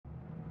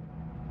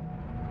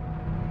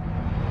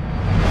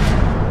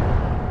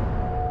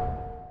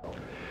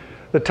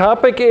The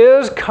topic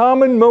is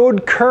common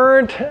mode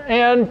current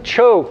and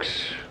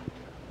chokes.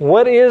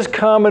 What is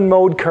common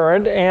mode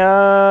current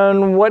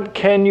and what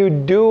can you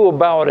do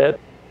about it?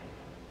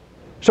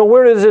 So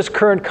where does this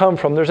current come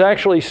from? There's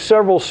actually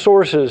several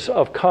sources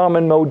of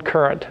common mode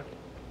current.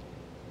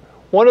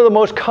 One of the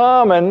most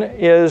common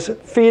is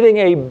feeding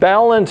a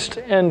balanced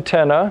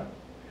antenna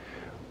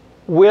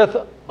with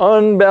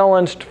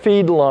unbalanced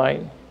feed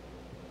line.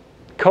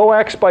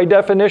 COAX by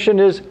definition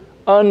is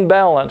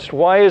unbalanced.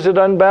 Why is it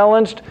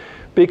unbalanced?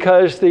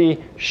 Because the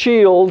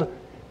shield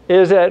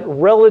is at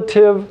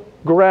relative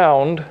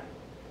ground,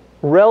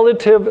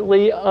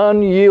 relatively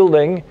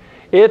unyielding.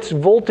 Its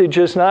voltage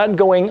is not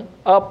going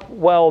up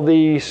while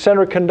the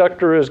center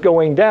conductor is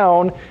going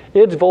down.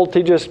 Its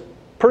voltage is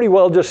pretty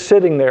well just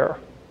sitting there.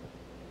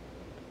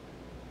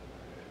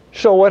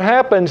 So what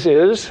happens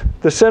is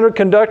the center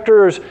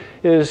conductor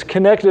is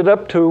connected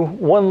up to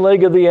one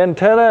leg of the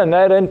antenna, and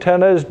that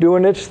antenna is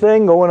doing its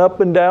thing, going up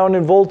and down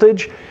in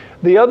voltage.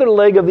 The other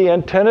leg of the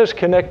antenna is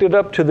connected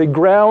up to the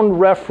ground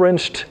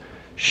referenced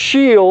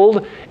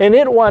shield, and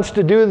it wants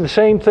to do the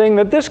same thing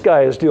that this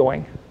guy is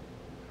doing.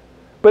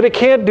 But it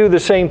can't do the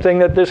same thing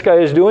that this guy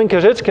is doing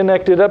because it's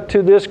connected up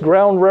to this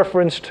ground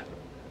referenced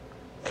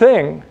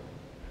thing.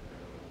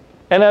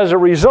 And as a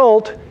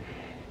result,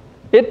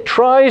 it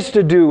tries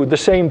to do the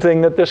same thing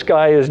that this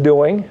guy is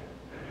doing,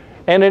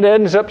 and it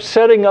ends up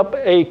setting up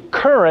a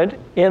current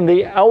in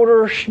the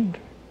outer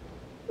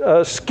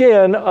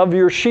skin of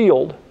your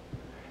shield.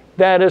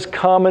 That is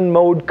common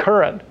mode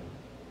current.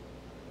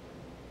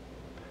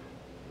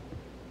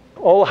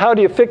 Oh, how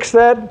do you fix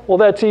that? Well,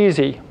 that's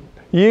easy.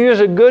 You use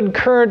a good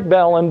current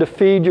balun to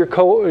feed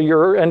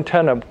your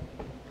antenna.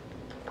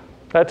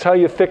 That's how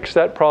you fix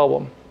that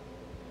problem.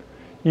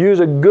 Use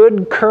a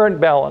good current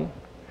balun.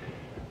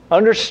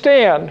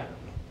 Understand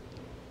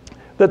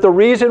that the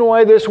reason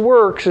why this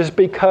works is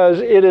because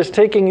it is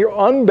taking your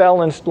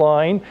unbalanced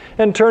line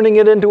and turning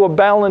it into a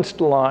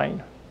balanced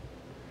line,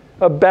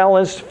 a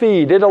balanced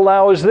feed. It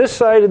allows this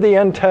side of the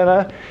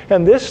antenna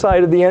and this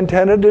side of the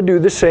antenna to do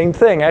the same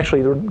thing.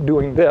 Actually, they're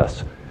doing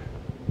this,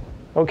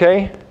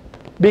 okay?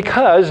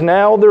 Because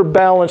now they're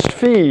balanced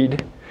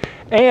feed.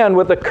 And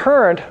with a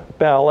current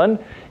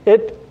balun,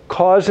 it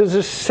causes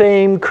the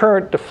same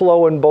current to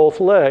flow in both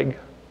legs.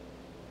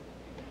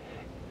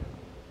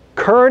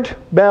 Current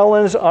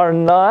baluns are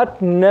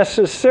not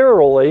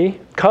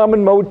necessarily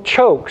common mode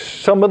chokes.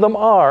 Some of them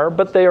are,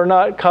 but they are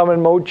not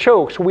common mode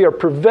chokes. We are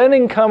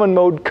preventing common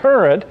mode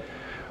current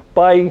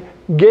by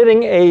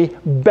getting a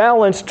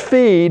balanced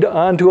feed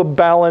onto a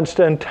balanced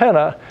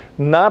antenna,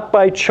 not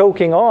by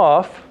choking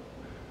off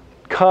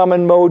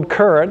common mode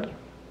current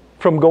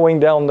from going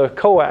down the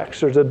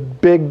coax. There's a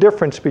big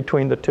difference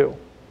between the two.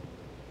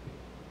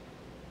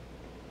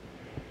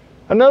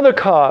 Another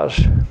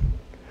cause,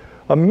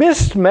 a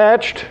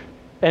mismatched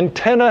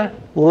antenna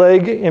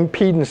leg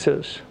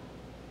impedances.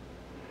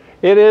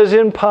 It is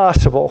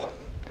impossible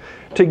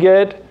to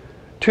get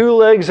two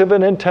legs of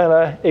an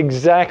antenna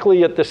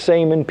exactly at the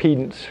same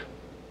impedance.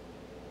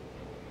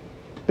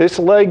 This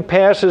leg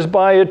passes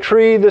by a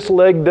tree, this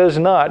leg does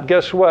not.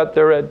 Guess what?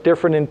 They're at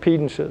different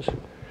impedances.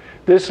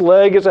 This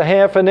leg is a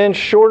 ½ an inch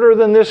shorter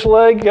than this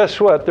leg. Guess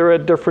what? They're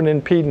at different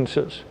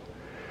impedances.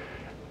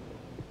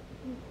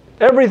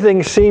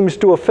 Everything seems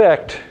to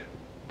affect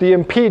the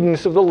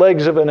impedance of the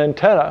legs of an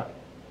antenna.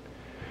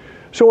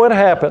 So what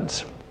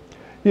happens?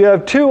 You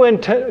have two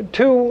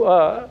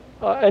antenna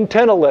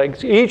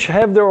legs. Each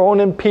have their own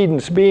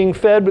impedance being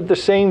fed with the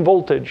same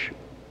voltage.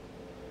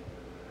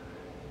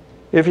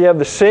 If you have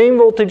the same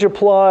voltage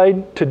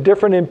applied to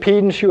different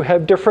impedance, you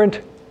have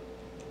different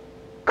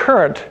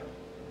current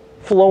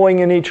flowing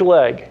in each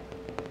leg.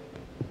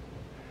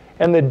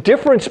 And the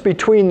difference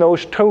between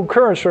those two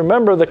currents,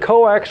 remember the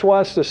coax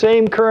wants the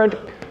same current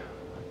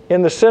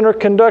in the center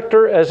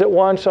conductor as it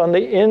wants on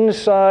the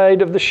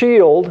inside of the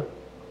shield.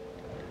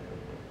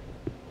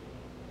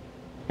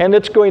 And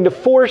it's going to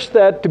force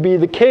that to be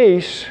the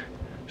case.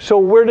 So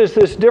where does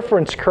this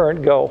difference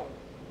current go?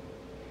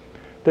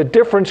 The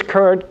difference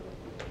current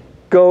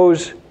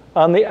goes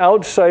on the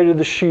outside of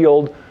the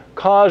shield,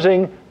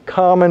 causing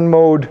common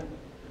mode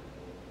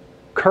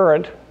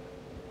current.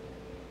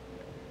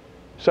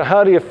 So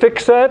how do you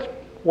fix that?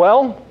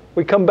 Well,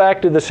 we come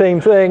back to the same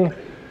thing.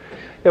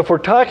 If we're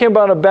talking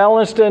about a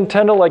balanced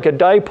antenna like a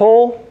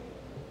dipole,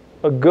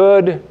 a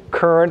good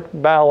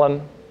current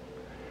balun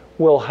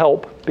will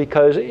help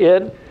because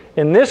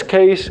in this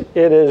case,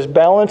 it is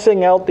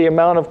balancing out the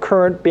amount of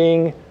current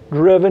being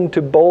driven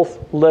to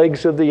both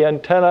legs of the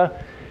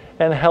antenna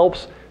and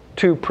helps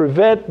to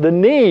prevent the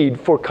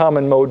need for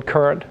common mode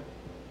current.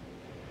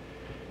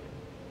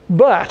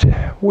 But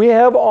we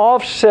have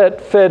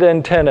offset fed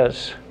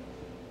antennas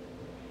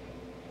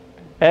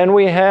and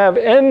we have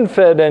end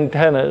fed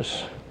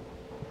antennas.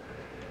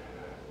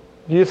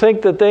 Do you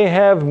think that they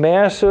have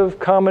massive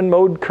common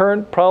mode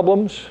current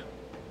problems?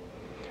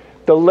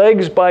 The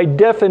legs, by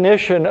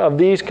definition, of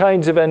these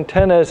kinds of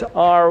antennas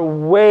are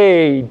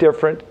way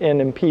different in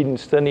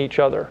impedance than each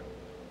other.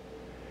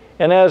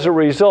 And as a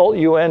result,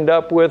 you end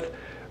up with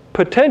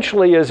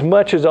potentially as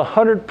much as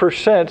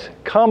 100%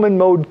 common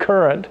mode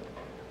current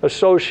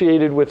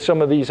associated with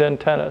some of these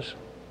antennas.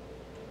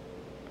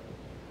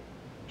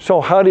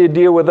 So how do you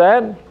deal with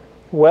that?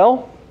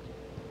 Well,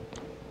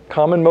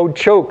 common mode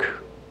choke.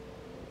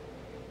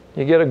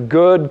 You get a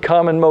good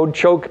common mode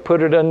choke,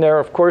 put it in there.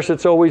 Of course,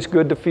 it's always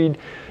good to feed.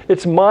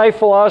 It's my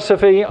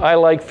philosophy. I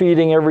like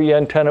feeding every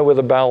antenna with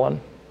a balun.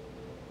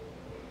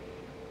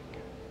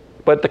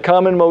 But the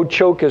common mode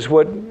choke is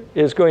what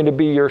is going to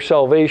be your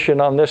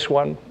salvation on this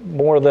one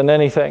more than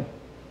anything.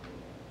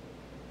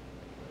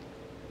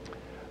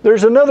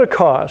 There's another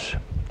cause.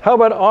 How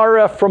about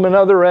RF from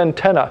another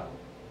antenna?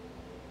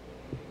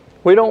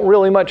 We don't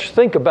really much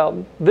think about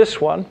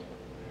this one.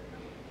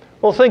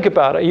 Well, think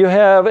about it. You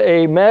have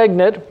a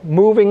magnet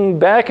moving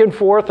back and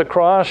forth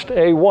across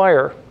a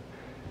wire.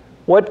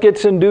 What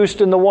gets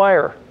induced in the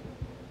wire?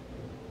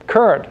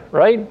 Current,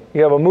 right?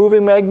 You have a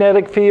moving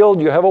magnetic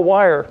field, you have a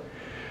wire.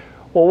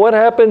 Well, what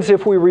happens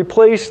if we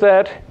replace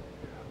that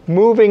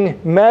moving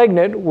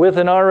magnet with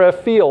an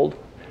RF field?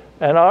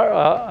 An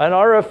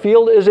RF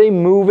field is a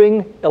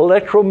moving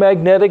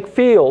electromagnetic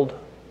field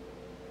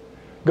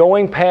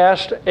going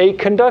past a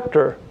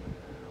conductor.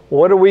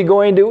 What are we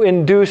going to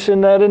induce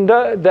in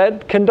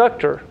that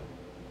conductor?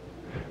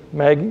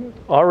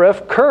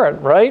 RF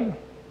current, right?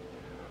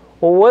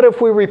 Well, what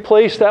if we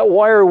replace that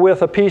wire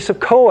with a piece of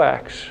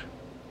coax?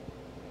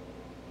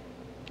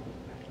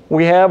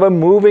 We have a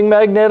moving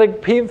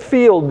magnetic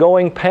field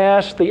going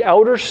past the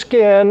outer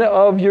skin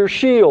of your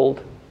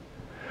shield.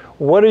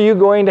 What are you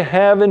going to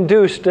have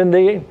induced in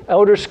the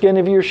outer skin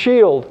of your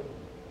shield?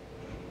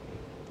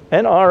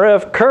 An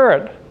RF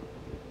current.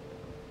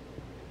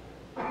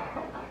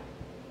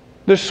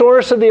 The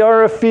source of the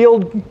RF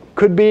field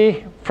could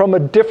be from a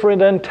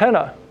different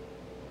antenna.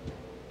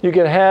 You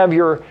could have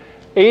your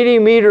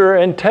 80-meter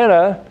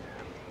antenna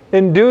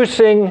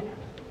inducing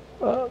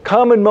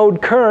common mode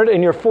current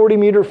in your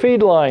 40-meter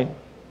feed line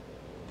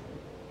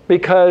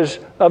because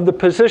of the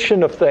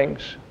position of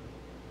things.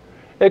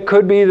 It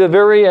could be the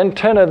very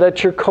antenna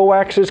that your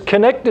coax is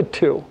connected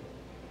to.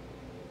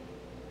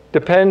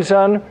 Depends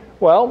on,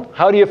 well,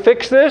 how do you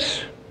fix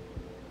this?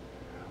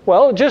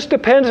 Well, it just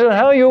depends on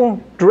how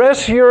you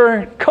dress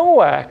your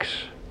coax.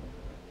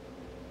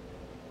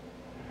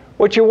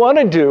 What you want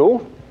to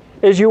do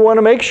is you want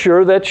to make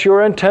sure that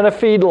your antenna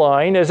feed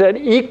line is at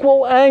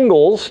equal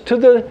angles to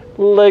the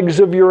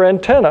legs of your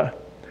antenna.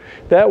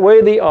 That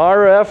way the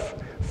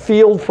RF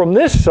field from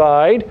this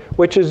side,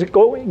 which is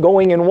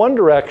going in one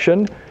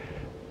direction,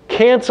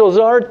 cancels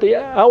out the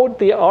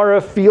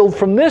RF field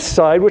from this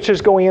side, which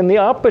is going in the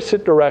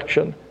opposite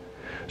direction.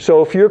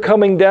 So if you're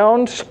coming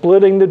down,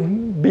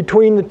 splitting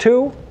between the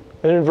two,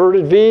 an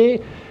inverted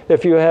V,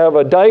 if you have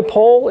a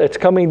dipole, it's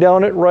coming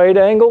down at right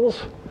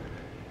angles.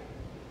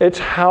 It's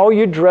how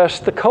you dress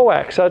the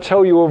coax. That's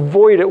how you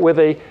avoid it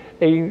with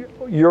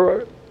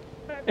your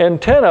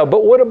antenna.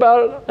 But what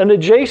about an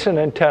adjacent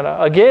antenna?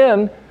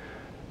 Again,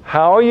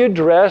 how you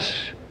dress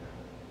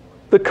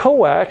the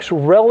coax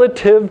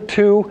relative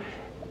to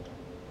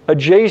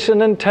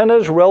adjacent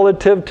antennas,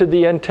 relative to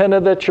the antenna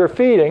that you're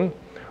feeding,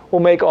 will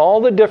make all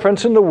the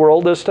difference in the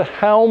world as to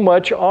how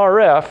much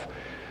RF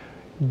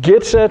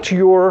gets at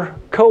your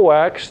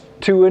coax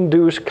to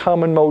induce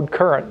common mode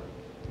current.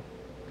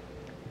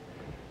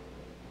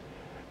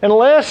 And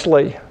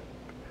lastly,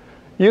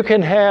 you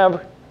can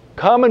have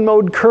common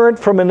mode current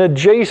from an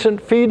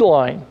adjacent feed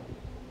line.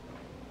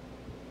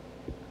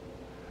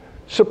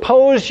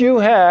 Suppose you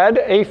had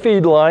a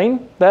feed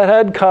line that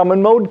had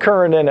common mode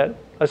current in it,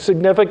 a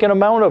significant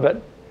amount of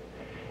it,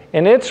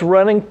 and it's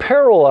running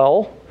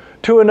parallel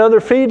to another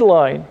feed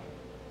line.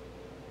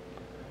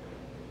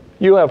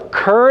 You have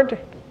current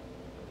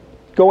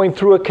going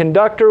through a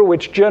conductor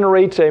which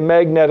generates a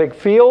magnetic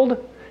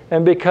field,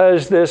 and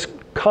because this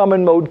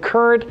common mode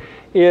current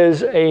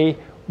is a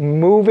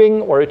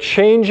moving or a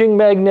changing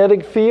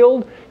magnetic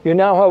field, you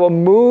now have a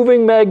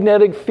moving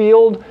magnetic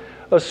field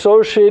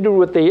associated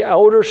with the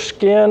outer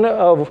skin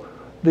of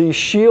the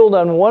shield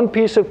on one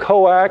piece of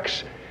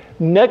coax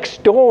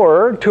next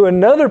door to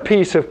another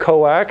piece of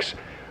coax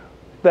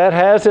that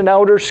has an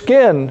outer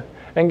skin.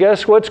 And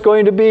guess what's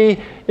going to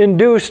be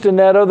induced in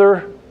that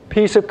other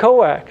piece of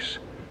coax?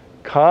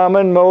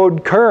 Common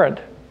mode current.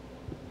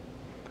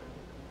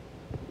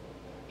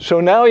 So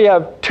now you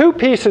have two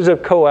pieces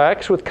of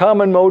coax with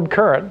common mode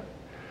current.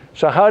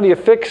 So how do you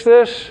fix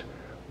this?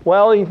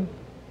 Well,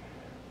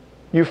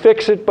 you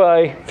fix it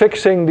by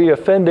fixing the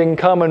offending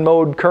common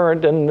mode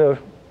current and the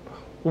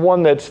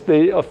one that's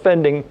the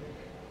offending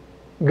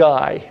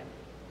guy.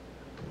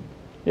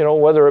 You know,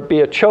 whether it be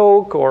a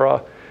choke or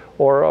a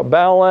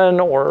balun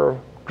or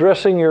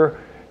dressing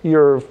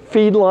your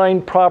feed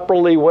line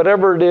properly,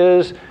 whatever it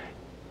is,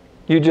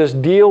 you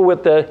just deal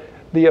with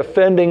the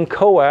offending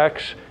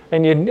coax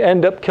and you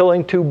end up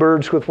killing two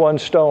birds with one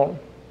stone.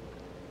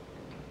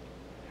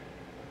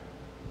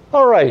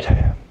 All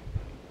right.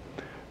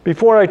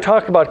 Before I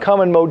talk about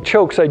common mode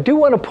chokes, I do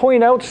want to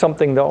point out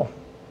something though.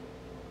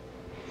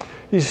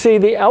 You see,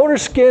 the outer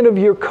skin of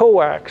your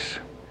coax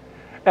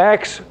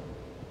acts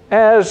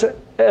as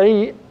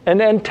a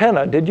an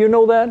antenna. Did you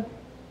know that?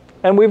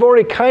 And we've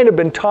already kind of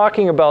been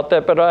talking about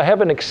that, but I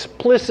haven't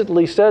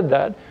explicitly said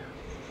that.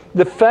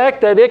 The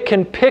fact that it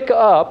can pick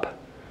up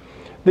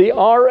the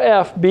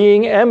RF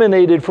being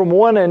emanated from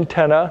one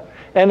antenna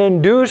and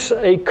induce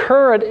a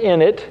current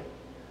in it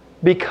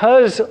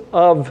because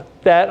of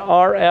that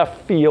RF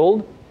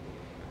field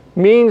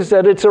means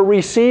that it's a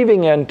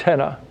receiving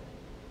antenna.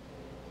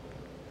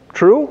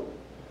 True?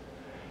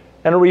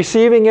 And a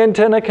receiving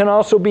antenna can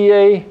also be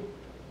a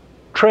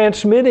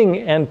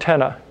transmitting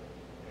antenna.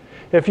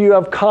 If you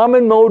have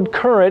common mode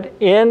current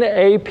in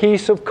a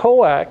piece of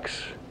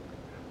coax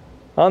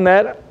on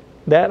that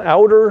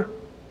outer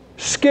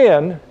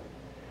skin,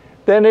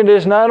 then it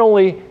is not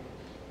only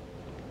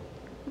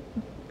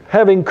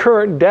having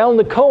current down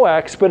the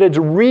coax, but it's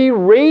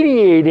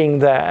re-radiating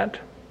that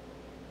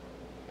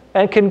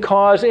and can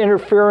cause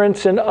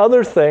interference in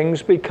other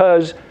things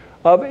because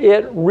of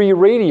it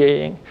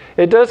re-radiating.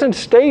 It doesn't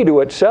stay to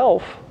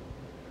itself.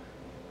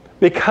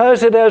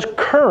 Because it has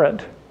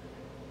current,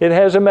 it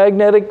has a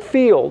magnetic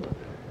field.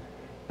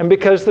 And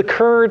because the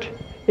current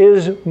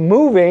is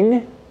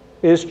moving,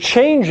 is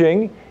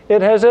changing,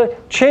 it has a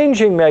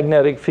changing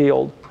magnetic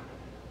field,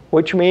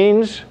 which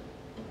means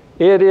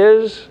it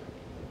is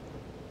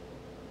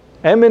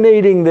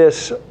emanating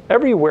this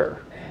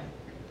everywhere.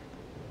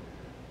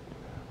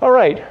 All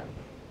right,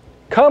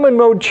 common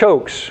mode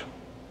chokes.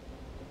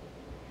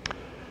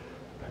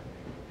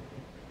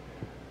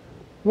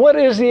 What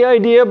is the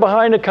idea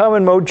behind a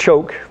common mode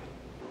choke?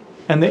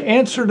 And the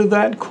answer to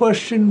that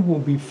question will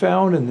be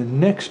found in the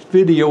next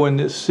video in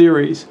this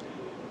series.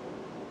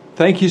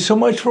 Thank you so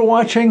much for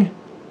watching.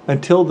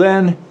 Until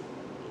then,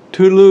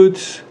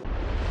 Toodle-oots.